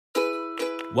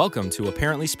Welcome to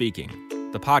Apparently Speaking,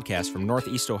 the podcast from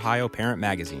Northeast Ohio Parent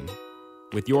Magazine,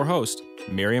 with your host,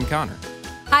 Miriam Connor.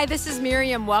 Hi, this is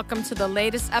Miriam. Welcome to the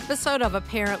latest episode of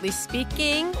Apparently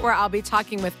Speaking, where I'll be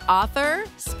talking with author,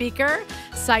 speaker,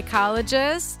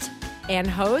 psychologist, and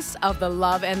host of the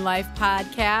Love and Life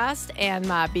podcast and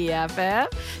my BFF,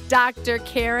 Dr.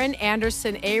 Karen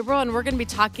Anderson Abril. And we're going to be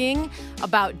talking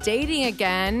about dating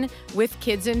again with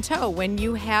kids in tow. When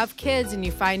you have kids and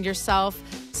you find yourself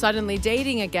suddenly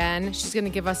dating again, she's going to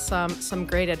give us some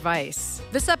great advice.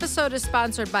 This episode is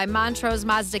sponsored by Montrose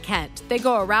Mazda Kent. They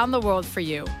go around the world for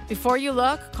you. Before you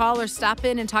look, call or stop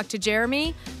in and talk to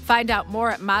Jeremy. Find out more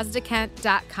at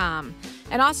mazdakent.com.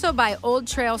 And also by Old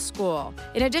Trail School.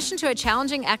 In addition to a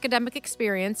challenging academic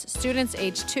experience, students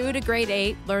age 2 to grade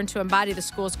 8 learn to embody the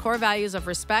school's core values of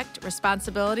respect,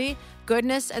 responsibility,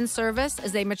 goodness, and service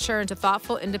as they mature into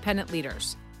thoughtful, independent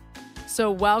leaders. So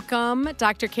welcome,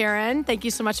 Dr. Karen. Thank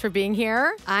you so much for being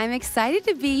here. I'm excited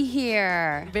to be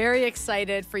here. Very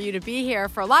excited for you to be here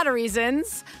for a lot of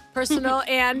reasons, personal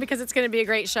and because it's going to be a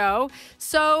great show.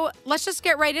 So let's just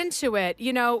get right into it.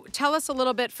 Tell us a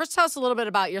little bit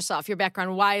about yourself, your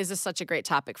background. Why is this such a great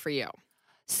topic for you?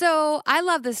 So I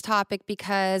love this topic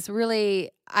because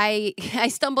really I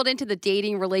stumbled into the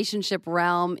dating relationship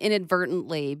realm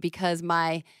inadvertently because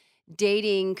my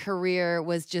dating career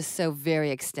was just so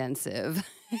very extensive.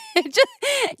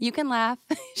 You can laugh.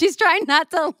 She's trying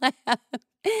not to laugh.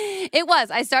 It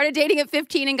was. I started dating at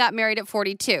 15 and got married at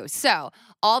 42. So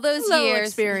all those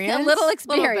years, a little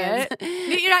experience.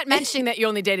 You're not mentioning that you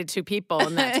only dated 2 people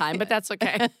in that time, but that's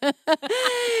okay. But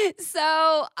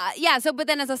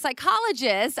then as a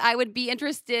psychologist, I would be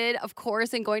interested, of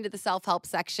course, in going to the self-help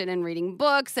section and reading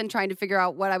books and trying to figure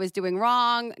out what I was doing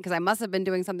wrong because I must have been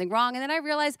doing something wrong. And then I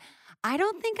realized I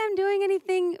don't think I'm doing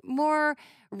anything more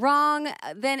wrong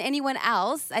than anyone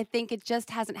else. I think it just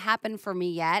hasn't happened for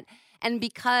me yet. And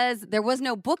because there was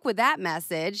no book with that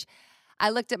message,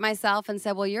 I looked at myself and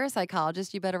said, well, you're a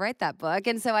psychologist. You better write that book.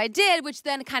 And so I did, which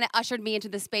then kind of ushered me into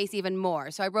the space even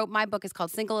more. So I wrote my book. It's called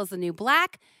Single is the New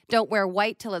Black. Don't wear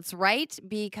white till it's right,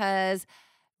 because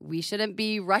we shouldn't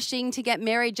be rushing to get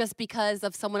married just because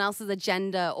of someone else's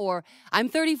agenda, or I'm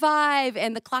 35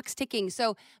 and the clock's ticking.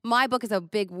 So my book is a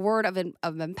big word of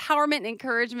empowerment and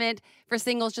encouragement for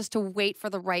singles just to wait for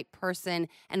the right person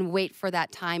and wait for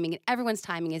that timing. And everyone's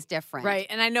timing is different. Right.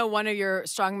 And I know one of your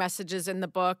strong messages in the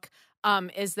book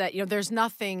is that, there's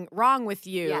nothing wrong with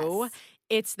you. Yes.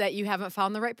 It's that you haven't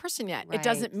found the right person yet. Right. It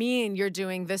doesn't mean you're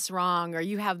doing this wrong or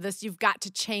you have this, you've got to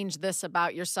change this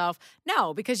about yourself.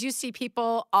 No, because you see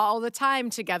people all the time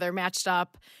together matched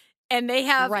up and they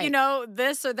have,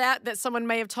 this or that someone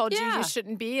may have told you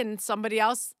shouldn't be, and somebody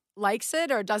else likes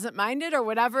it or doesn't mind it or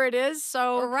whatever it is.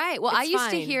 So right. Well, I used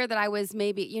to hear that I was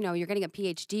maybe, you're getting a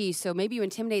PhD, so maybe you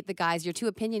intimidate the guys. You're too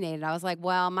opinionated. I was like,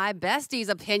 well, my bestie's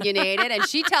opinionated, and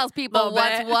she tells people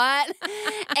what's what,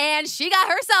 and she got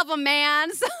herself a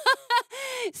man.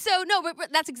 So no,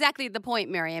 but that's exactly the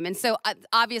point, Miriam. And so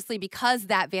obviously, because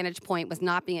that vantage point was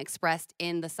not being expressed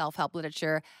in the self-help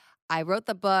literature, I wrote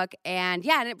the book. And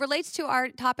it relates to our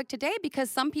topic today because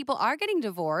some people are getting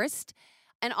divorced.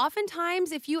 And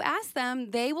oftentimes, if you ask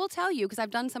them, they will tell you, because I've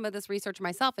done some of this research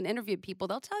myself and interviewed people,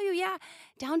 they'll tell you,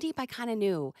 down deep, I kind of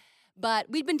knew. But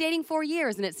we'd been dating 4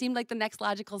 years, and it seemed like the next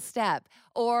logical step.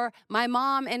 Or my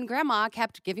mom and grandma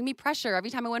kept giving me pressure.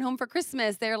 Every time I went home for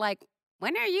Christmas, they're like,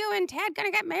 when are you and Ted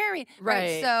going to get married?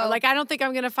 Right. So, I don't think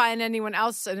I'm going to find anyone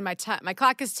else. And my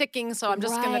clock is ticking, so I'm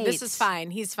just going to, this is fine.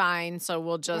 He's fine. So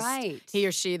we'll just, he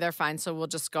or she, they're fine. So we'll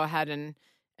just go ahead and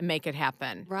make it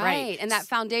happen. Right. And that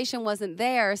foundation wasn't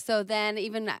there. So then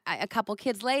even a couple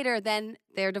kids later, then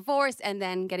they're divorced, and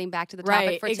then getting back to the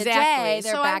topic for today, they're back in the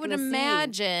scene. So I would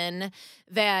imagine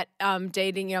that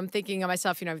dating, I'm thinking of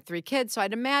myself, I have 3 kids. So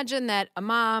I'd imagine that a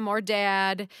mom or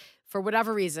dad, for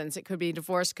whatever reasons, it could be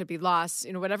divorce, could be loss,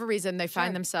 whatever reason, they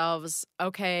find themselves,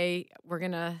 okay, we're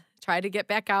going to try to get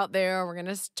back out there. We're going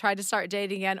to try to start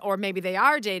dating again, or maybe they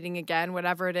are dating again,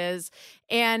 whatever it is,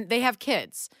 and they have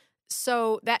kids.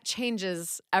 So that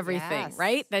changes everything,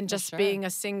 right? Than just being a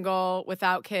single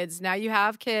without kids. Now you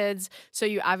have kids, so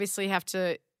you obviously have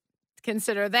to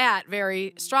consider that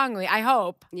very strongly, I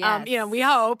hope. Yes. We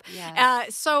hope.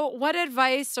 Yes. So what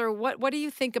advice, or what do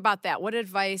you think about that? What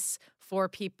advice for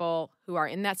people who are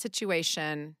in that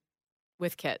situation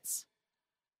with kids?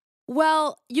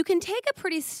 Well, you can take a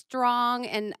pretty strong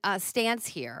stance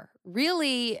here.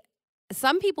 Really,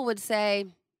 some people would say,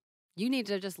 you need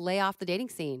to just lay off the dating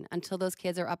scene until those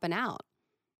kids are up and out.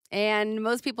 And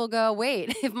most people go,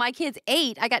 wait, if my kid's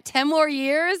 8, I got 10 more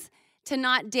years to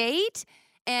not date.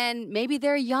 And maybe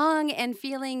they're young and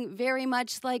feeling very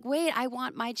much like, wait, I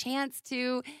want my chance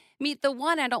to meet the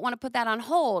one. I don't want to put that on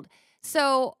hold.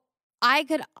 So I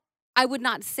would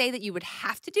not say that you would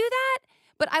have to do that,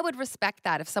 but I would respect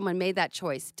that if someone made that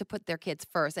choice to put their kids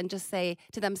first and just say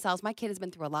to themselves, my kid has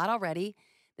been through a lot already.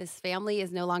 This family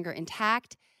is no longer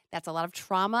intact. That's a lot of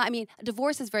trauma. I mean,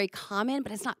 divorce is very common,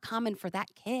 but it's not common for that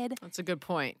kid. That's a good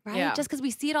point. Right? Yeah. Just because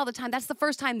we see it all the time. That's the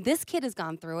first time this kid has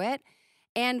gone through it.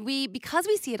 And because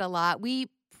we see it a lot, we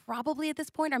probably at this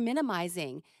point are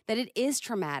minimizing that it is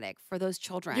traumatic for those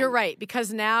children. You're right,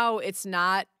 because now it's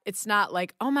not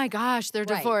like, oh my gosh, they're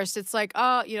Right. divorced. It's like,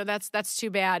 oh, that's too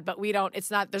bad, but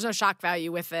there's no shock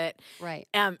value with it Right.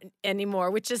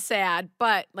 anymore, which is sad.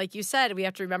 But like you said, we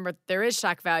have to remember there is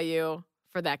shock value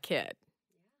for that kid.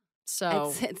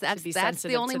 So That's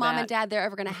the only mom and dad they're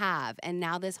ever going to have. And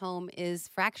now this home is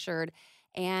fractured.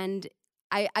 And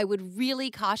I would really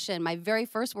caution, my very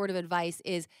first word of advice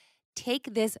is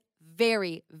take this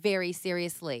very, very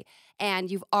seriously. And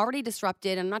you've already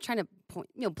disrupted, and I'm not trying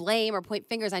to blame or point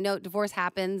fingers. I know divorce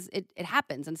happens. It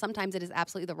happens. And sometimes it is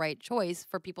absolutely the right choice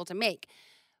for people to make.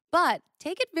 But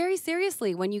take it very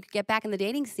seriously when you get back in the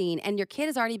dating scene and your kid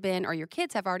has already been, or your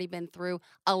kids have already been through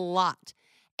a lot.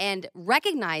 And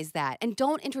recognize that, and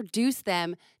don't introduce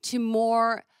them to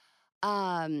more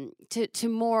to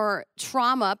more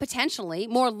trauma potentially,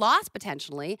 more loss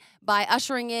potentially, by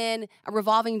ushering in a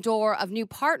revolving door of new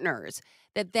partners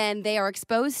that then they are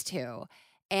exposed to.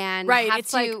 And right,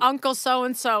 it's like Uncle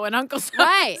so-and-so and Uncle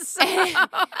so-and-so. Right.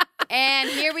 And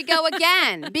here we go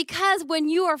again. Because when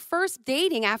you are first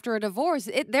dating after a divorce,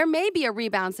 there may be a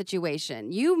rebound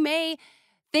situation. You may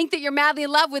think that you're madly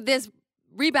in love with this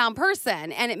rebound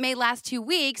person, and it may last 2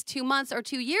 weeks, 2 months, or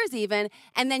 2 years even,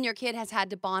 and then your kid has had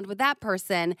to bond with that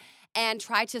person and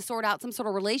try to sort out some sort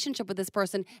of relationship with this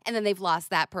person, and then they've lost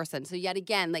that person. So yet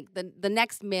again, like the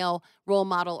next male role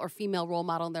model or female role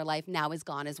model in their life now is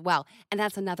gone as well, and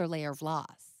that's another layer of loss.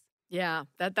 Yeah,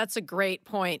 that's a great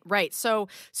point. Right. So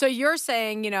you're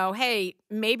saying, hey,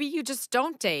 maybe you just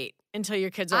don't date until your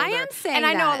kid's older. I am saying and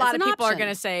I know that. a lot It's of an people are option.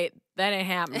 going to say that ain't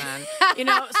happening.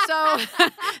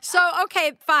 So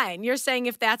okay, fine. You're saying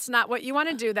if that's not what you want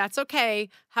to do, that's okay.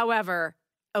 However,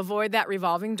 avoid that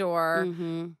revolving door.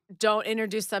 Mm-hmm. Don't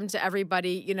introduce them to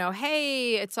everybody.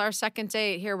 Hey, it's our second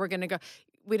date. Here, we're going to go.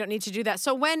 We don't need to do that.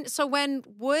 So when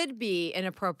would be an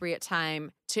appropriate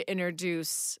time to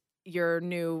introduce your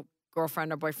new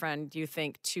girlfriend or boyfriend, do you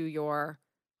think, to your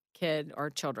kid or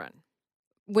children?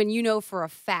 When you know for a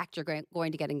fact you're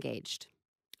going to get engaged.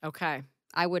 Okay.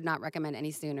 I would not recommend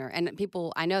any sooner. And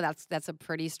people, I know that's a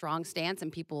pretty strong stance,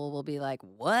 and people will be like,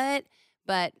 what?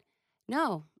 But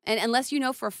no. And unless you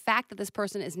know for a fact that this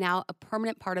person is now a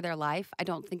permanent part of their life, I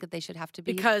don't think that they should have to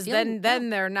be. Because then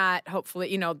they're not,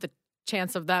 hopefully, the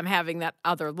chance of them having that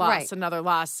other loss, Right. another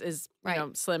loss is,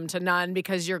 Right. slim to none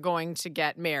because you're going to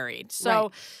get married.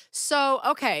 Right. So,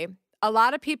 okay. A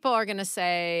lot of people are going to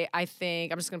say, I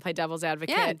think, I'm just going to play devil's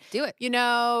advocate. Yeah, do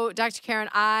it. Dr. Karen,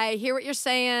 I hear what you're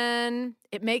saying.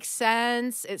 It makes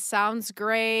sense. It sounds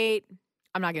great.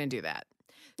 I'm not going to do that.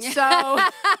 So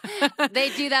they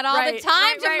do that all Right, the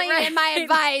time to right, me right. in my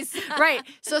advice. right.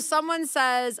 So someone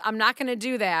says, I'm not going to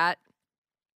do that.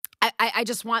 I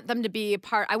just want them to be a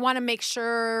part. I want to make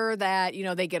sure that,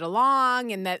 they get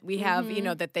along and that we have,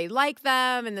 that they like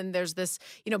them. And then there's this,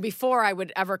 before I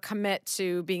would ever commit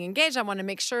to being engaged, I want to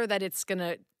make sure that it's going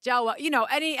to gel well,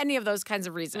 any of those kinds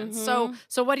of reasons. So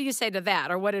what do you say to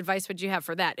that? Or what advice would you have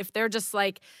for that? If they're just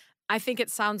like, I think it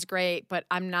sounds great, but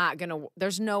I'm not going to,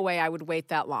 there's no way I would wait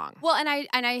that long. Well, and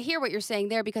I hear what you're saying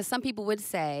there, because some people would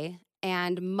say,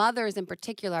 and mothers in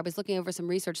particular, I was looking over some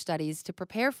research studies to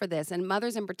prepare for this, and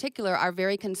mothers in particular are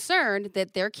very concerned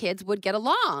that their kids would get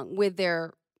along with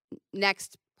their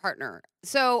next partner.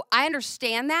 So I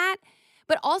understand that,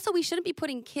 but also we shouldn't be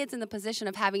putting kids in the position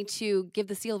of having to give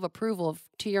the seal of approval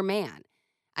to your man.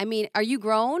 I mean, are you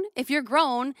grown? If you're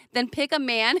grown, then pick a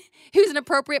man who's an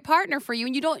appropriate partner for you,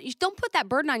 and you don't put that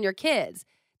burden on your kids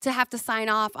to have to sign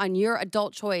off on your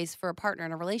adult choice for a partner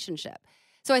in a relationship.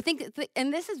 So I think,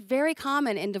 and this is very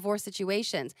common in divorce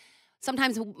situations.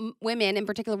 Sometimes women in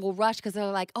particular will rush because they're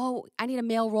like, oh, I need a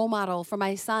male role model for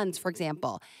my sons, for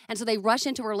example. And so they rush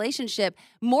into a relationship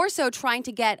more so trying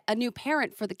to get a new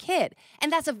parent for the kid.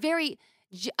 And that's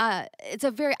I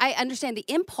understand the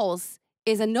impulse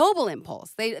is a noble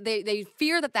impulse. They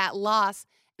fear that loss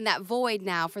and that void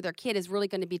now for their kid is really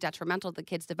going to be detrimental to the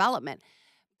kid's development.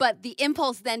 But the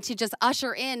impulse then to just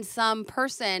usher in some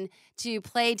person to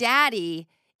play daddy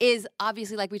is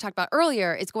obviously, like we talked about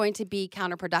earlier, it's going to be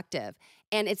counterproductive.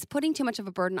 And it's putting too much of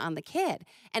a burden on the kid.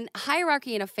 And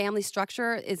hierarchy in a family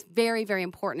structure is very, very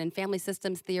important. In family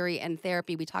systems theory and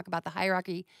therapy, we talk about the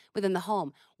hierarchy within the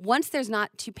home. Once there's not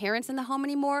two parents in the home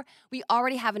anymore, we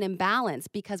already have an imbalance,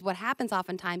 because what happens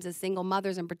oftentimes is single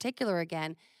mothers in particular,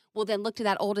 again, will then look to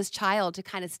that oldest child to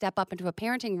kind of step up into a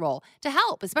parenting role to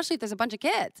help, especially if there's a bunch of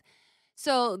kids.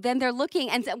 So then they're looking,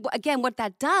 and again, what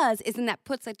that does is then that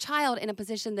puts a child in a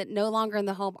position that no longer in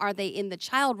the home are they in the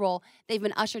child role. They've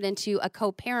been ushered into a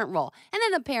co-parent role. And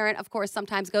then the parent, of course,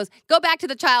 sometimes goes, go back to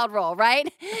the child role,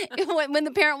 right? when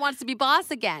the parent wants to be boss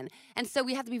again. And so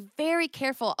we have to be very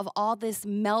careful of all this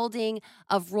melding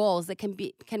of roles that can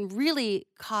really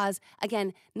cause,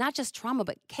 again, not just trauma,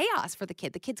 but chaos for the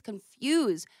kid. The kid's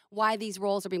confused why these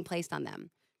roles are being placed on them.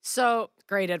 So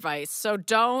great advice. So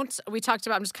we talked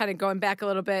about, I'm just kind of going back a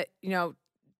little bit,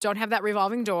 don't have that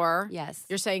revolving door. Yes.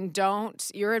 You're saying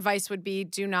your advice would be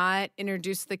do not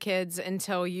introduce the kids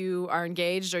until you are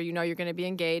engaged or you're going to be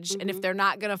engaged. Mm-hmm. And if they're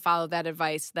not going to follow that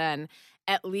advice, then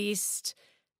at least,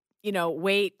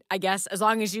 wait, I guess, as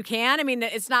long as you can. I mean,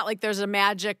 it's not like there's a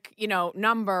magic,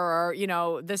 number or,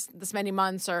 this many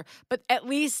months but at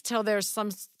least till there's some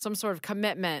sort of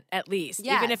commitment, at least.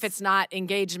 Yes. Even if it's not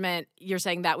engagement, you're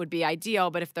saying that would be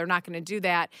ideal. But if they're not going to do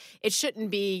that, it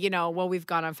shouldn't be, well, we've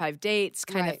gone on 5 dates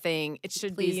kind of thing. It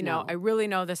should be, no. I really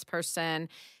know this person.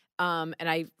 And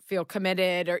I feel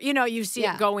committed, or, you see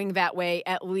it going that way,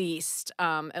 at least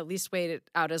wait it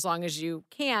out as long as you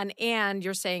can. And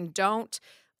you're saying don't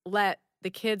let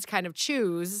the kids kind of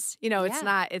choose,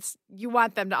 it's you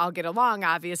want them to all get along,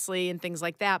 obviously, and things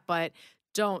like that, but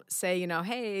don't say,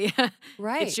 hey,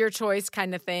 right, it's your choice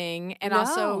kind of thing. And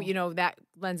also, that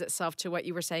lends itself to what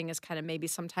you were saying is kind of maybe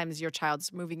sometimes your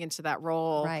child's moving into that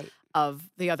role of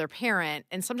the other parent.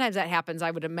 And sometimes that happens,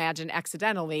 I would imagine,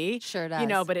 accidentally. Sure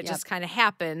does. But it just kind of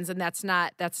happens, and that's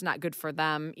not good for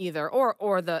them either,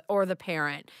 or the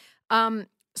parent.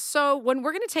 So when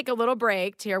we're going to take a little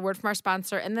break to hear a word from our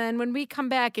sponsor, and then when we come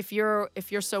back, if you're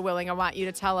so willing, I want you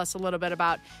to tell us a little bit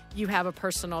about, you have a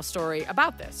personal story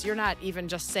about this. You're not even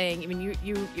just saying, I mean,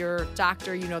 you're a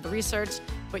doctor, the research,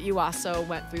 but you also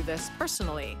went through this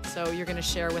personally. So you're going to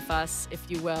share with us,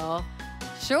 if you will,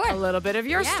 a little bit of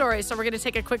your story. So we're going to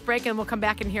take a quick break, and we'll come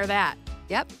back and hear that.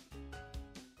 Yep.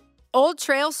 Old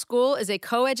Trail School is a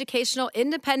coeducational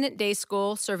independent day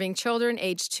school serving children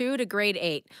aged 2 to grade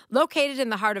 8. Located in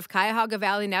the heart of Cuyahoga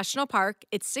Valley National Park,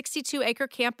 its 62-acre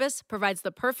campus provides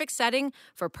the perfect setting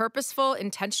for purposeful,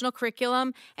 intentional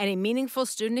curriculum and a meaningful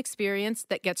student experience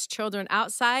that gets children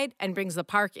outside and brings the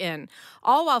park in,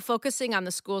 all while focusing on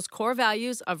the school's core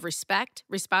values of respect,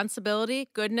 responsibility,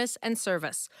 goodness, and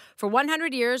service. For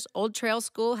 100 years, Old Trail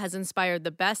School has inspired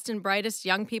the best and brightest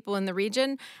young people in the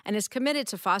region and is committed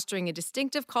to fostering a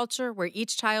distinctive culture where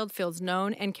each child feels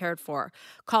known and cared for.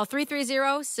 Call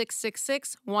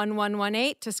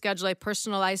 330-666-1118 to schedule a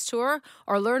personalized tour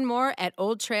or learn more at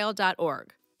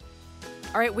oldtrail.org.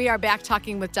 All right, we are back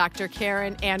talking with Dr.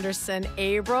 Karen Anderson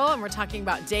Abril, and we're talking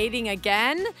about dating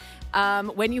again.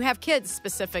 When you have kids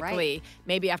specifically,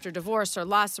 maybe after divorce or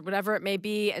loss or whatever it may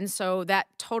be. And so that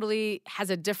totally has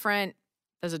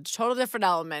there's a total different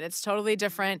element. It's totally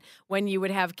different when you would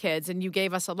have kids. And you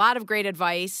gave us a lot of great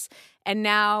advice. And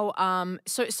now,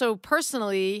 so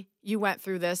personally, you went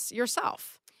through this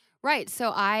yourself. Right. So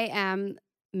I am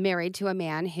married to a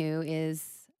man who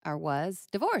was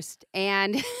divorced.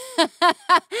 And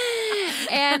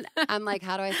and I'm like,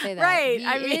 how do I say that? Right.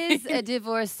 He is a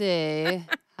divorcee.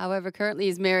 However, currently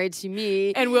he's married to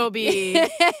me. And will be.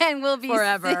 And will be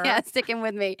forever. Yeah, sticking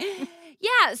with me.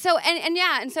 Yeah. So,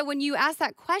 and so when you ask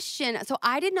that question, so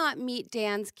I did not meet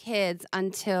Dan's kids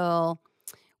until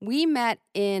we met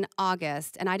in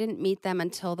August, and I didn't meet them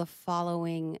until the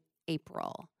following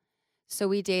April. So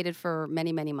we dated for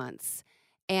many, many months.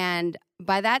 And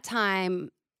by that time,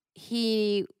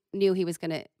 he knew he was going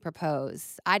to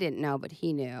propose. I didn't know, but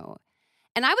he knew.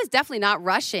 And I was definitely not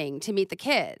rushing to meet the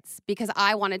kids because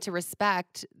I wanted to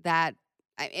respect that.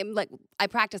 I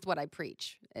practice what I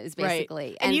preach, is basically.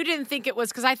 Right. And you didn't think it was,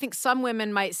 because I think some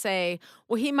women might say,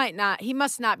 well, he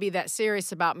must not be that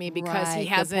serious about me because he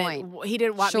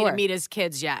didn't want me to meet his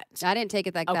kids yet. I didn't take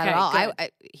it like that at all.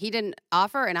 He didn't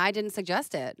offer and I didn't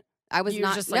suggest it. I was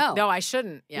not, just like, no, I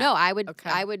shouldn't. Yeah. No,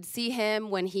 I would see him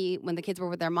when the kids were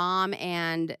with their mom,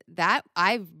 and that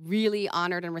I really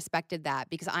honored and respected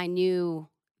that because I knew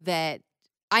I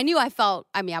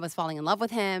was falling in love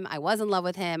with him. I was in love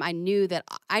with him. I knew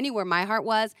where my heart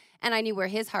was and I knew where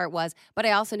his heart was. But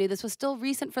I also knew this was still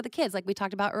recent for the kids, like we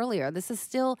talked about earlier. This is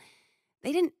still,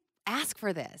 they didn't ask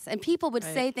for this. And people would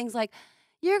say things like,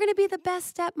 you're going to be the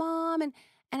best stepmom.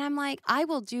 And I'm like, I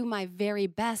will do my very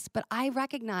best, but I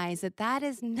recognize that that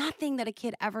is nothing that a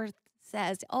kid ever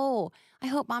says, oh, I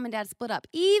hope mom and dad split up.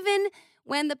 Even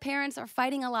when the parents are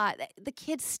fighting a lot, the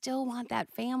kids still want that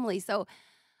family. So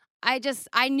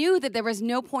I knew that there was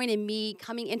no point in me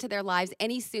coming into their lives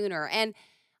any sooner. And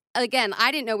again,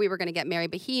 I didn't know we were going to get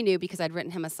married, but he knew because I'd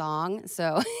written him a song.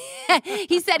 So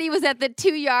he said he was at the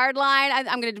 2-yard line.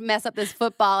 I'm going to mess up this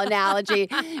football analogy,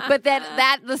 but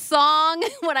that the song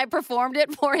when I performed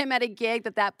it for him at a gig,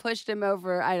 that pushed him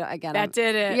over. That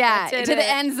did it. Yeah, that did to it. the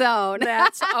end zone.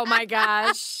 Oh my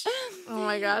gosh. Oh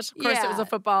my gosh. Of course, it was a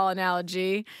football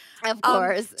analogy. Of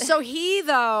course. So he,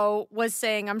 though, was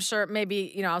saying, I'm sure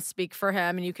maybe, I'll speak for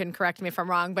him and you can correct me if I'm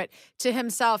wrong, but to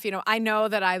himself, I know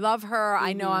that I love her.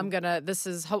 I know this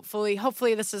is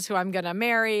hopefully this is who I'm going to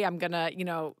marry. I'm going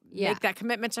to, make that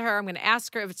commitment to her. I'm going to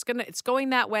ask her if it's going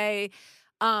that way.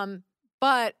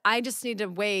 But I just need to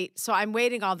wait. So I'm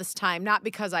waiting all this time, not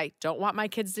because I don't want my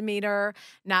kids to meet her,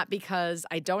 not because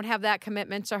I don't have that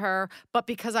commitment to her, but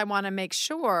because I want to make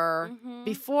sure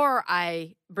before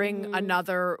I bring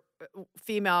another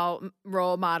female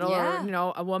role model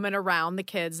or, a woman around the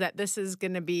kids that this is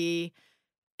going to be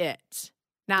it.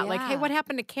 Not like, hey, what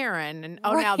happened to Karen? And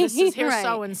now this is here's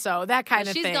so-and-so, that kind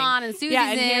of thing. She's gone and Susie's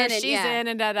and in. Here she's in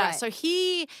and da-da. Right. So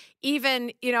he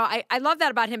even, I love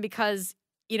that about him because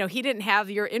he didn't have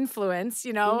your influence,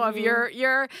 of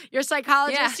your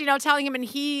psychologist, telling him, and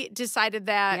he decided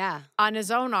that on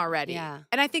his own already. Yeah.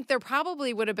 And I think there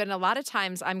probably would have been a lot of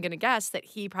times, I'm going to guess, that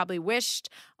he probably wished,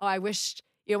 I wished,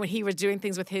 when he was doing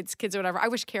things with his kids or whatever, I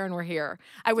wish Karen were here.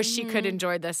 I wish she could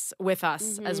enjoy this with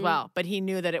us as well. But he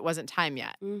knew that it wasn't time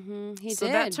yet. He so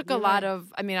did. that took a lot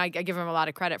of, I give him a lot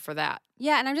of credit for that.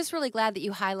 Yeah, and I'm just really glad that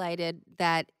you highlighted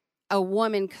that a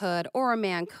woman could or a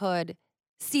man could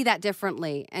see that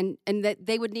differently and that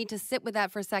they would need to sit with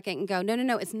that for a second and go,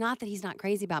 no, it's not that he's not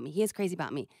crazy about me. He is crazy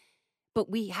about me. But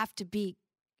we have to be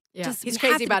he's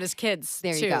crazy about his kids,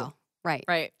 there too. you go. Right.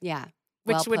 Right. Yeah.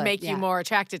 Which would make you more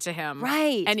attracted to him.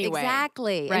 Right. Anyway.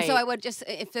 Exactly. Right. And so I would just,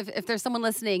 if there's someone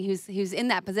listening who's in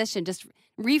that position, just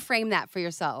reframe that for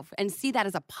yourself and see that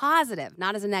as a positive,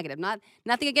 not as a negative.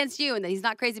 Nothing against you and that he's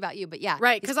not crazy about you, but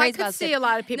right. Because I could see a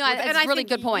lot of people. No, it's a really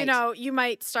good point. You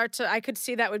might start to, I could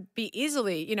see that would be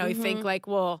easily, you think like,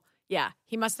 well, yeah,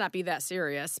 he must not be that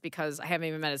serious because I haven't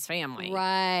even met his family.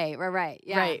 Right.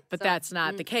 Yeah. Right, but that's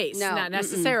not the case. No. Not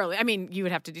necessarily. You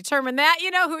would have to determine that,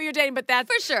 who you're dating, but that's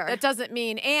for sure. That doesn't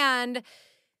mean, and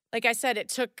like I said, it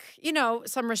took,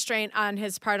 some restraint on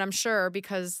his part, I'm sure,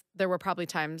 because there were probably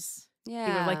times he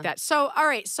would like that. So, all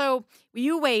right, so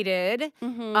you waited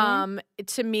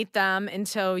to meet them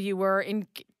until you were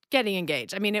getting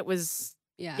engaged. It was...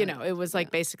 Yeah. It was like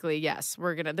basically, yes,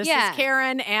 we're going to, this is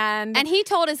Karen and he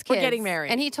told his kids. We're getting married.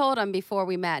 And he told them before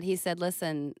we met, he said,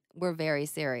 listen, we're very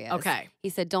serious. Okay. He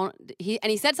said,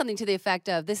 he said something to the effect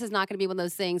of, this is not going to be one of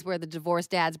those things where the divorced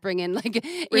dads bring in like,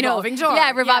 revolving door.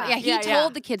 Yeah, he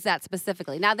told the kids that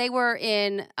specifically. Now they were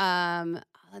in,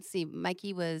 let's see,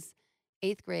 Mikey was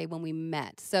 8th grade when we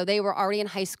met. So they were already in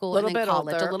high school and then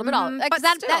college. Older. A little bit older. But still.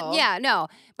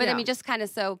 But just kind of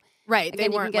so. Right,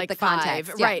 again, they weren't like the 5.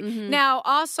 Context. Right. Yeah. Now,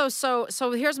 also, so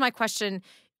here's my question.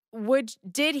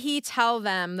 Did he tell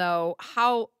them, though,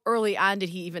 how early on did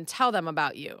he even tell them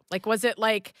about you? Like, was it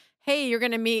like, hey, you're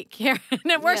going to meet Karen,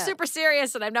 and we're super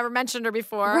serious, and I've never mentioned her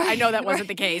before. Right. I know that wasn't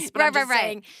the case, but I'm just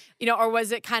saying, or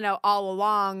was it kind of all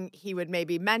along he would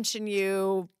maybe mention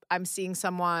you, I'm seeing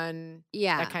someone,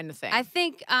 that kind of thing? I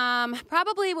think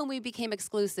probably when we became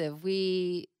exclusive,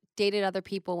 we dated other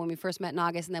people when we first met in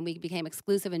August, and then we became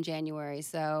exclusive in January.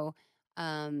 So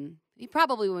he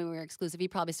probably, when we were exclusive, he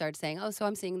probably started saying, oh, so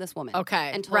I'm seeing this woman.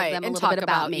 Okay. And told them a little bit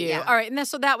about me. You. Yeah. All right. And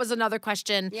so that was another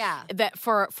question that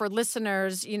for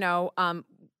listeners,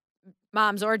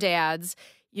 moms or dads,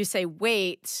 you say,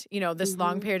 wait, this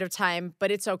long period of time,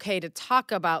 but it's okay to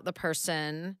talk about the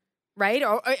person, right?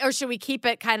 Or should we keep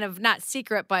it kind of not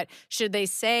secret, but should they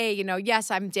say, yes,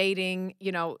 I'm dating,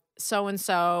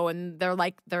 so-and-so, and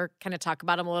they're kind of talk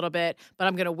about him a little bit, but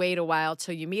I'm going to wait a while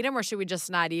till you meet him, or should we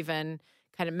just not even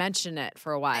kind of mention it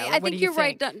for a while? I think you're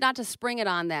right not to spring it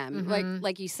on them,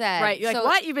 like you said. Right, you're like,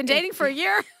 what? You've been dating for a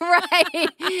year? Right.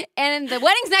 And the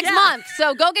wedding's next month,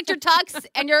 so go get your tux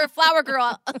and your flower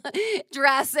girl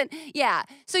dress. And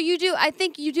so I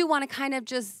think you do want to kind of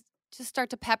just start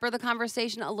to pepper the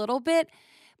conversation a little bit.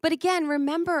 But again,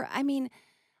 remember, I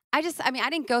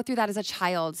didn't go through that as a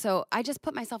child, so I just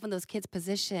put myself in those kids'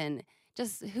 position.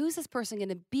 Just who's this person going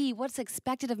to be? What's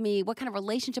expected of me? What kind of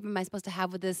relationship am I supposed to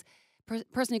have with this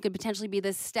person who could potentially be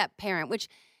this step parent?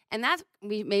 And that's,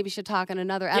 we maybe should talk on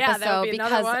another episode, that would be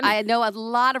because another one. I know a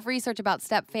lot of research about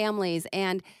step families,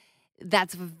 and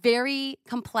that's very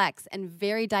complex and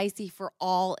very dicey for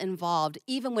all involved,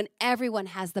 even when everyone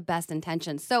has the best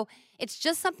intentions. So it's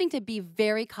just something to be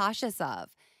very cautious of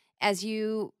as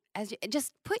you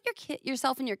just put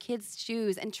yourself in your kids'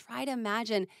 shoes and try to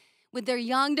imagine with their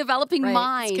young developing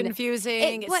mind. It's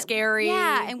confusing, it's scary.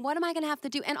 Yeah, and what am I going to have to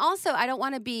do? And also, I don't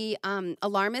want to be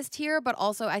alarmist here, but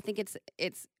also I think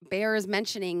it's bears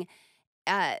mentioning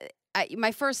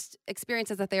my first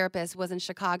experience as a therapist was in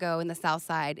Chicago in the South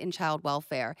Side in child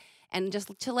welfare. And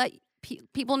just to let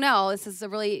people know, this is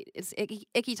it's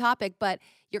icky topic, but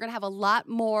you're going to have a lot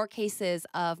more cases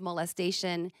of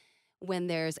molestation when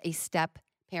there's a step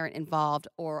parent involved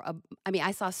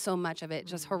I saw so much of it,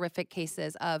 just horrific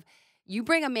cases of you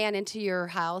bring a man into your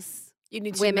house. You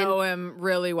need to know him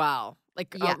really well,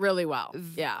 really well.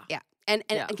 Yeah. Yeah. And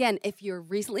again, if you're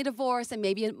recently divorced and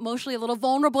maybe emotionally a little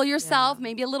vulnerable yourself,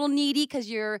 maybe a little needy because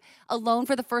you're alone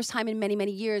for the first time in many,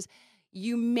 many years,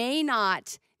 you may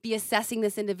not be assessing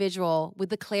this individual with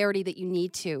the clarity that you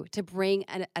need to bring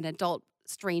an adult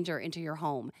stranger into your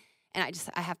home. And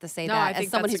I have to say that as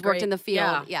someone who's worked in the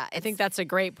field. Yeah, I think that's a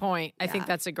great point. I think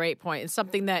that's a great point. It's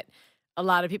something that a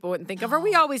lot of people wouldn't think of, or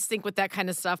we always think with that kind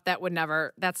of stuff that's not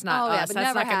us. That's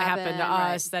not going to happen to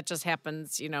us. That just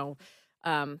happens,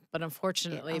 but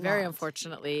unfortunately, very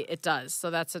unfortunately, it does. So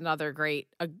that's another great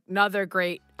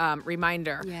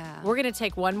reminder. Yeah. We're going to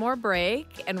take one more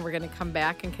break, and we're going to come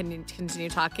back and continue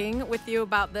talking with you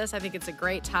about this. I think it's a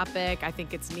great topic. I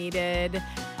think it's needed.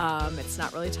 It's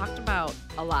not really talked about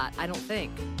a lot, I don't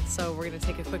think. So we're going to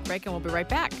take a quick break, and we'll be right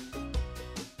back.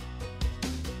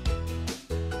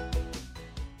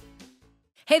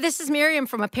 Hey, this is Miriam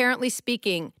from Apparently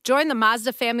Speaking. Join the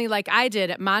Mazda family like I did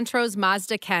at Montrose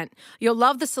Mazda Kent. You'll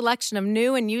love the selection of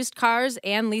new and used cars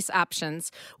and lease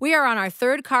options. We are on our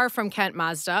third car from Kent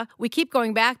Mazda. We keep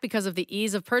going back because of the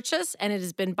ease of purchase, and it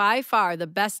has been by far the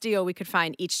best deal we could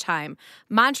find each time.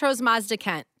 Montrose Mazda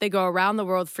Kent. They go around the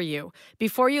world for you.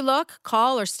 Before you look,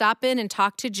 call or stop in and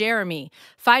talk to Jeremy.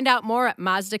 Find out more at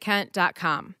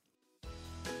MazdaKent.com.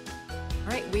 All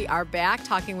right, we are back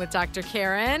talking with Dr.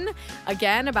 Karen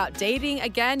again about dating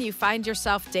again. You find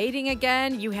yourself dating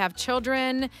again. You have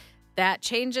children. That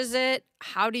changes it.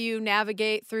 How do you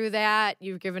navigate through that?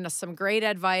 You've given us some great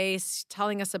advice,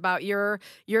 telling us about your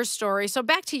story. So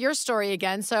back to your story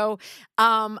again. So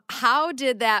how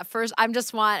did that first, I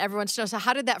just want everyone to know, so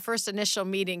how did that first initial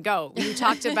meeting go? You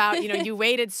talked about, you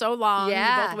waited so long. You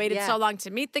both waited so long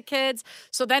to meet the kids.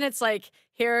 So then it's like,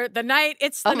 here, the night,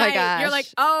 it's the night. Gosh. You're like,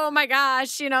 oh my gosh,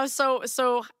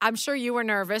 so I'm sure you were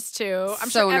nervous too.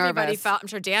 I'm so sure everybody nervous. felt, I'm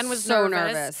sure Dan was so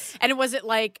nervous. And was it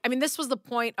like, this was the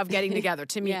point of getting together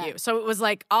to meet you. So it was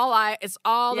like it's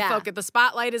all the focus. The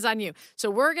spotlight is on you. So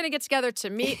we're going to get together to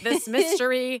meet this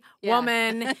mystery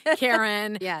woman,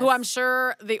 Karen, who I'm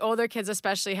sure the older kids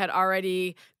especially had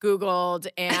already Googled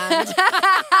and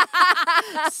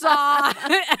saw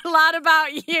a lot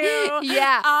about you.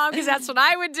 Yeah. Because that's what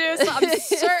I would do. So I'm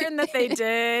certain that they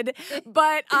did.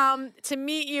 But to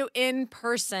meet you in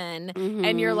person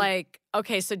and you're like,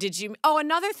 okay, so did you... Oh,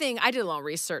 another thing, I did a little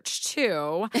research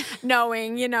too,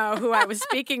 knowing, who I was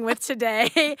speaking with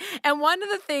today. And one of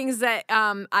the things that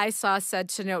I saw said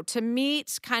to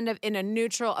meet kind of in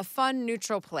a fun,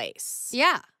 neutral place.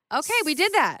 Yeah. Okay, we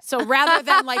did that. So rather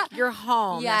than like your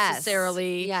home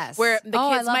necessarily, where the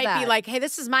kids might be like, hey,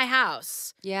 this is my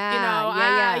house.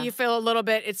 Yeah. You feel a little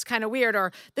bit, it's kind of weird.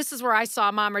 Or this is where I saw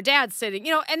mom or dad sitting,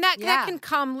 and that can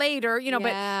come later,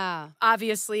 but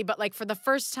obviously, but like for the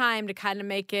first time to kind of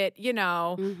make it,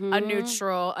 a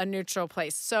neutral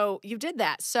place. So you did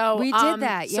that. So we did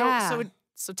that.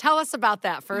 So tell us about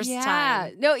that first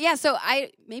time. So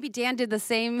maybe Dan did the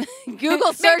same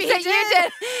Google search that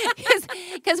you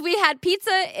did. Because we had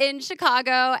pizza in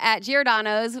Chicago at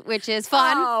Giordano's, which is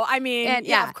fun. Oh,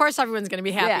 of course everyone's going to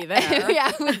be happy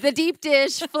there. With the deep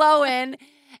dish flowing.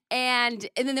 And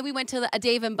then we went to a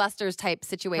Dave and Buster's type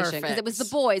situation. Because it was the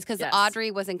boys, because Audrey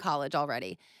was in college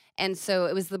already. And so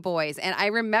it was the boys. And I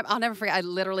remember, I'll never forget, I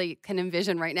literally can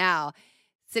envision right now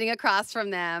sitting across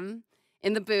from them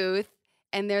in the booth.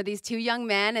 And they're these two young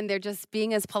men, and they're just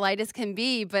being as polite as can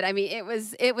be. But it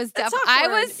was definitely. I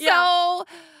was so.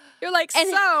 You're like,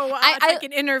 it's like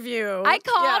an interview. I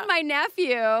called my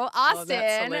nephew, Austin,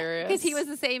 that's hilarious. because he was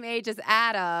the same age as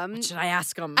Adam. What should I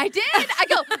ask him? I did. I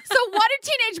go, so what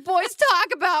do teenage boys talk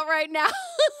about right now?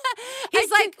 He's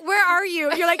like, where are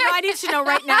you? You're like, no, I need to know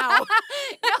right now.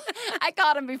 No, I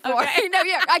caught him before. Okay.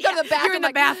 I go to the bathroom. You're in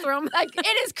the bathroom. Like,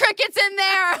 it is crickets in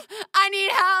there. I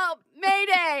need help.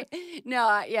 Mayday. No,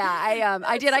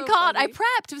 I did. so I called. I funny.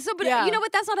 prepped. So, but Yeah. you know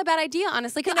what? That's not a bad idea,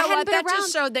 honestly. Because You know I hadn't what? been That around.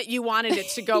 just showed that you wanted it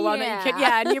to go well. That you could,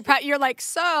 Yeah. and you're like,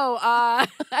 so, I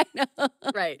know.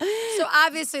 right. So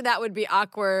obviously that would be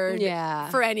awkward Yeah.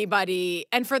 for anybody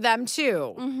and for them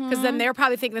too. Because then they're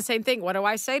probably thinking the same thing. What do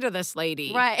I say to this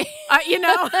lady? Right. You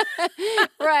know?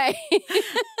 Right.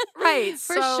 Right.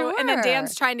 For so, And then sure.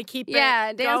 Dan's trying to keep it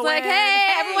Yeah. Dan's like, going.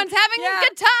 hey, everyone's having yeah, a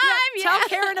good time. yeah, Tell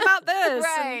Karen about this.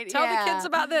 Right, And tell the kids yeah.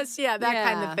 about this. Yeah, that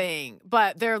kind Yeah. of thing.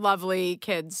 But they're lovely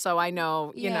kids. So I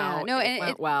know, you know, no, it and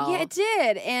went well. Yeah, it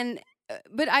did. And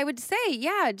but I would say,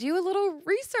 yeah, do a little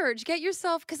research. Get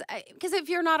yourself because if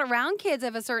you're not around kids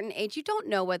of a certain age, you don't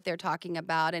know what they're talking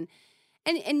about, and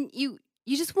you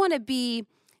just want to be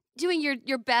doing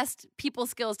your best people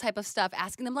skills type of stuff,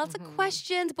 asking them lots of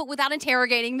questions, but without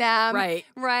interrogating them, Right.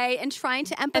 and trying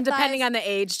to empathize. And depending on the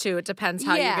age too, it depends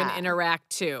how you're going to Yeah. interact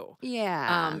too.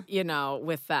 yeah, You know,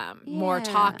 with them. More Yeah.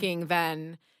 talking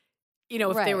than, you know,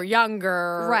 if they Right. were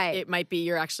younger, Right. it might be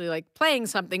you're actually like playing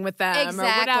something with them Exactly.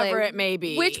 or whatever it may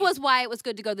be. Which was why it was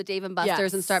good to go to the Dave &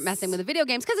 Buster's and start Yes. messing with the video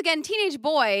games. Because again, teenage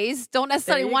boys don't There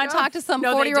necessarily you want to go. talk to some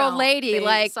No, they 40-year-old don't.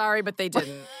 lady. Sorry, but they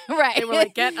didn't. Right. They were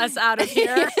like, get us out of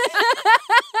here.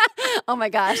 Oh my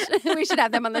gosh. We should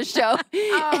have them on the show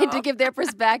to give their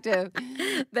perspective.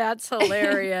 That's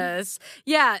hilarious.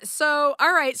 Yeah. So,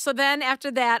 all right. So then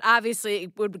after that, obviously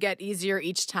it would get easier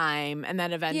each time. And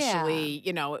then eventually,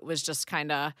 you know, it was just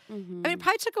kind of, I mean, it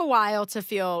probably took a while to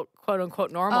feel quote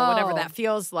unquote normal, whatever Oh. that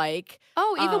feels like.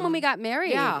 Oh, even when we got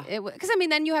married. yeah. Because, I mean,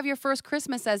 then you have your first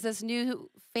Christmas as this new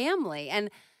family. And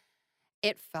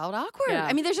it felt awkward. Yeah.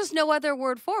 I mean, there's just no other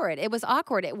word for it. It was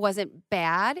awkward. It wasn't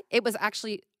bad. It was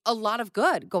actually a lot of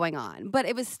good going on. But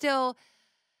it was still,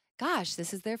 gosh,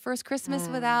 this is their first Christmas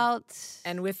without.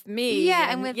 And with me.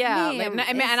 Yeah, and with me,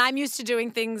 And I'm used to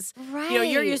doing things, Right. you know,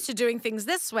 you're used to doing things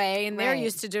this way and they're Right.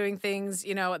 used to doing things,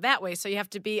 you know, that way. So you have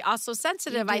to be also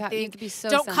sensitive, You I do have- you think. have to be so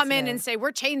Don't come in sensitive. and say,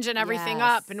 we're changing everything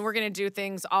Yes. up and we're going to do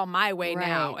things all my way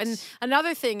now. Right. And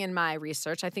another thing in my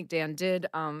research, I think Dan did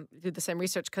do the same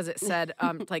research because it said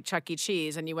like Chuck E.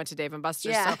 Cheese and you went to Dave &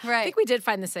 Buster's. Yeah, so I right. think we did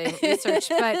find the same research.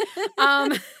 But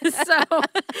so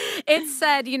it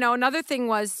said, you know, another thing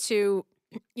was to,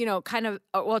 you know, kind of,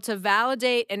 to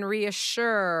validate and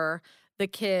reassure the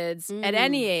kids at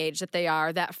any age that they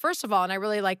are that, first of all, and I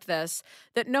really liked this,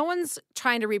 that no one's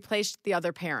trying to replace the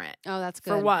other parent. Oh, that's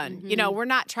good. For one, you know, we're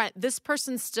not trying, this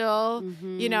person still,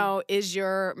 you know, is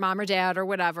your mom or dad or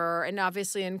whatever. And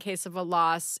obviously in case of a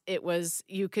loss, it was,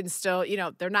 you can still, you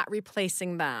know, they're not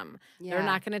replacing them. They're Yeah.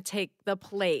 not going to take the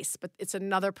place, but it's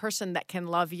another person that can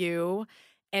love you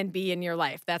and be in your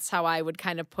life. That's how I would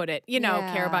kind of put it, you know,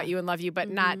 care Yeah. about you and love you, but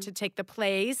not to take the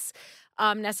place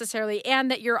necessarily,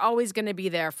 and that you're always going to be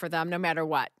there for them no matter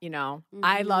what, you know.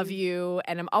 I love you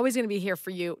and I'm always going to be here for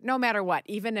you no matter what,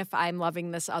 even if I'm loving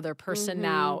this other person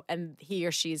now and he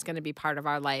or she is going to be part of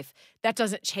our life. That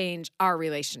doesn't change our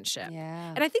relationship.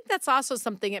 Yeah. And I think that's also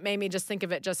something, it made me just think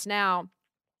of it just now.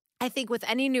 I think with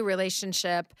any new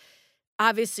relationship,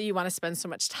 obviously you want to spend so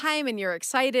much time and you're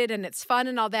excited and it's fun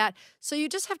and all that. So you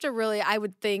just have to really, I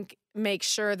would think, make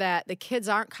sure that the kids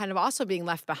aren't kind of also being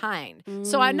left behind.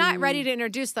 So I'm not ready to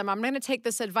introduce them. I'm going to take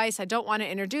this advice. I don't want to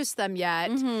introduce them yet.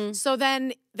 So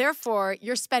then, therefore,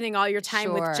 you're spending all your time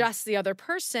Sure. with just the other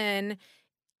person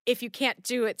if you can't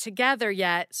do it together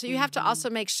yet. So you have to also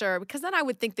make sure, because then I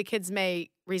would think the kids may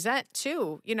resent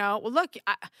too, you know, well, look,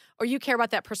 or you care about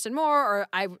that person more, or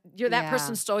that Yeah.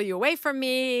 person stole you away from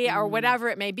me, or whatever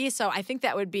it may be. So I think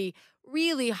that would be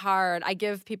really hard. I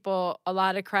give people a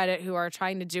lot of credit who are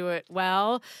trying to do it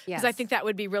well, because I Yes. think that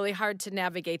would be really hard to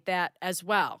navigate that as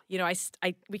well. You know,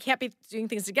 we can't be doing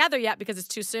things together yet because it's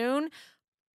too soon,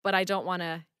 but I don't want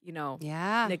to, you know,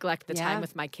 Yeah. neglect the Yeah. time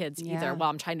with my kids Yeah. either while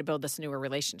I'm trying to build this newer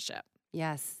relationship.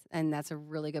 Yes. And that's a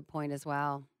really good point as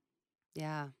well.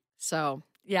 Yeah. So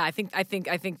yeah, I think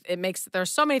it makes,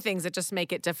 there's so many things that just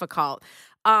make it difficult.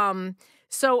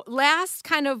 So last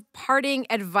kind of parting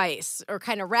advice or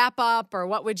kind of wrap up, or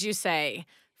what would you say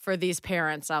for these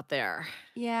parents out there?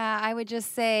 Yeah, I would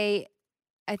just say,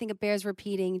 I think it bears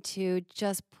repeating to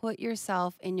just put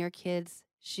yourself in your kids'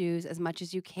 shoes as much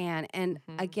as you can. And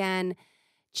again,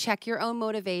 check your own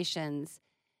motivations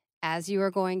as you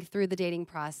are going through the dating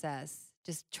process.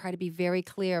 Just try to be very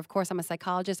clear. Of course, I'm a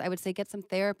psychologist. I would say get some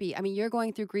therapy. I mean, you're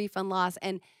going through grief and loss,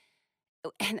 and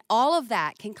all of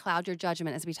that can cloud your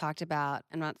judgment, as we talked about.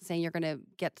 I'm not saying you're going to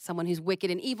get someone who's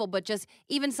wicked and evil, but just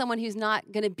even someone who's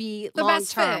not going to be The long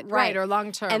best term, fit, right, or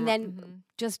long term. And then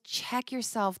just check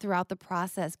yourself throughout the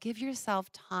process. Give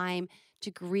yourself time to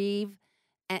grieve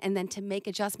and then to make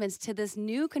adjustments to this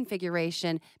new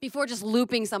configuration before just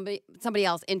looping somebody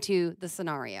else into the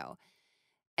scenario.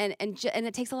 And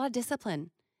it takes a lot of discipline.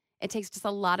 It takes just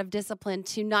a lot of discipline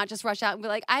to not just rush out and be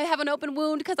like, I have an open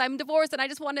wound because I'm divorced and I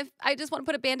just want to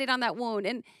put a Band-Aid on that wound.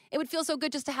 And it would feel so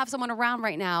good just to have someone around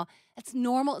right now. It's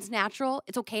normal. It's natural.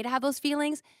 It's okay to have those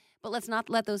feelings, but let's not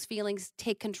let those feelings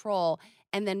take control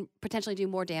and then potentially do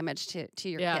more damage to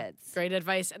your kids. Great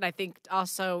advice. And I think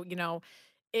also,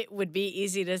 it would be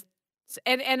easy to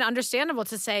and understandable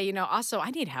to say, also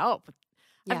I need help.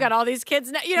 Yeah. I've got all these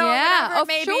kids now, whatever it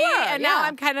may be. And now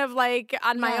I'm kind of like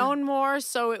on my own more.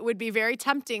 So it would be very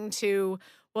tempting to,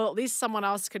 well, at least someone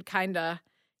else could kind of,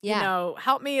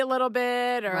 help me a little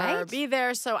bit or be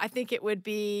there. So I think it would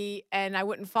be, and I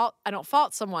don't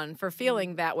fault someone for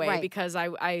feeling that way because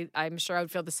I'm sure I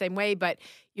would feel the same way. But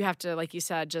you have to, like you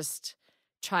said, just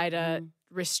try to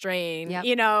restrain,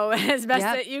 as best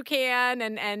that you can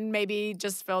and maybe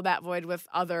just fill that void with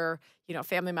other,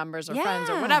 family members or friends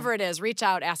or whatever it is. Reach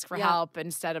out, ask for help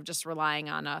instead of just relying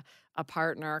on a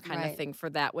partner kind of thing for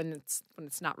that when it's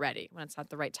not ready, when it's not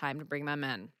the right time to bring them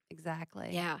in.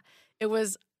 Exactly. Yeah. It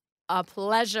was a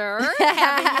pleasure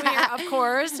having you here, of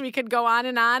course. We could go on,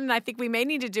 and I think we may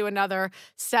need to do another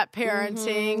step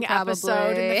parenting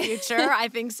episode in the future. I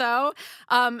think so.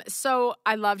 So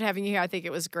I loved having you here. I think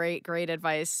it was great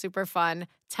advice, super fun.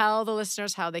 Tell the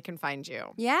listeners how they can find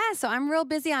you. Yeah, so I'm real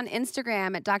busy on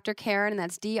Instagram at Dr. Karin, and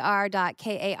that's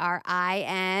dr.karin.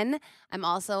 I'm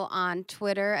also on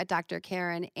Twitter at Dr.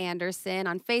 Karin Anderson,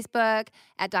 on Facebook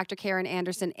at Dr. Karin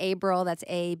Anderson Abrell. That's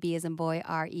A-B as in boy,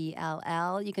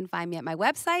 R-E-L-L. You can find me at my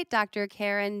website,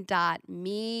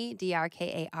 drkarin.me,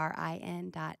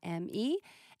 drkarin.me.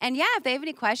 And if they have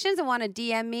any questions and want to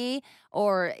DM me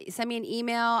or send me an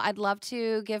email, I'd love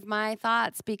to give my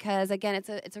thoughts because, again,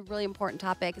 it's a really important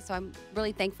topic. So I'm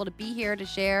really thankful to be here to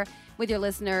share with your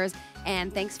listeners.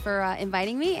 And thanks for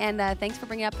inviting me, and thanks for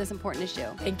bringing up this important issue.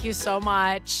 Thank you so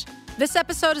much. This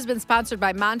episode has been sponsored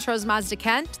by Montrose Mazda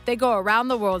Kent. They go around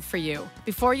the world for you.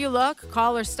 Before you look,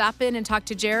 call or stop in and talk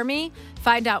to Jeremy.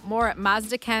 Find out more at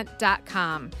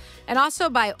mazdakent.com. And also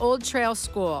by Old Trail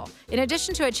School. In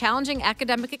addition to a challenging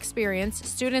academic experience,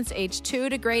 students age 2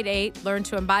 to grade 8 learn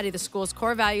to embody the school's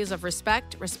core values of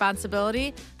respect,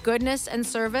 responsibility, goodness, and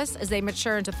service as they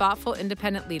mature into thoughtful,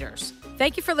 independent leaders.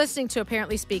 Thank you for listening to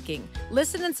Apparently Speaking.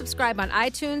 Listen and subscribe on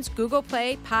iTunes, Google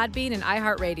Play, Podbean, and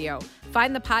iHeartRadio.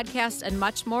 Find the podcast and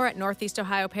much more at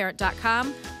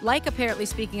northeastohioparent.com. Like Apparently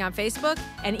Speaking on Facebook,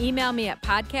 and email me at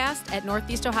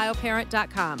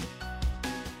podcast@northeastohioparent.com.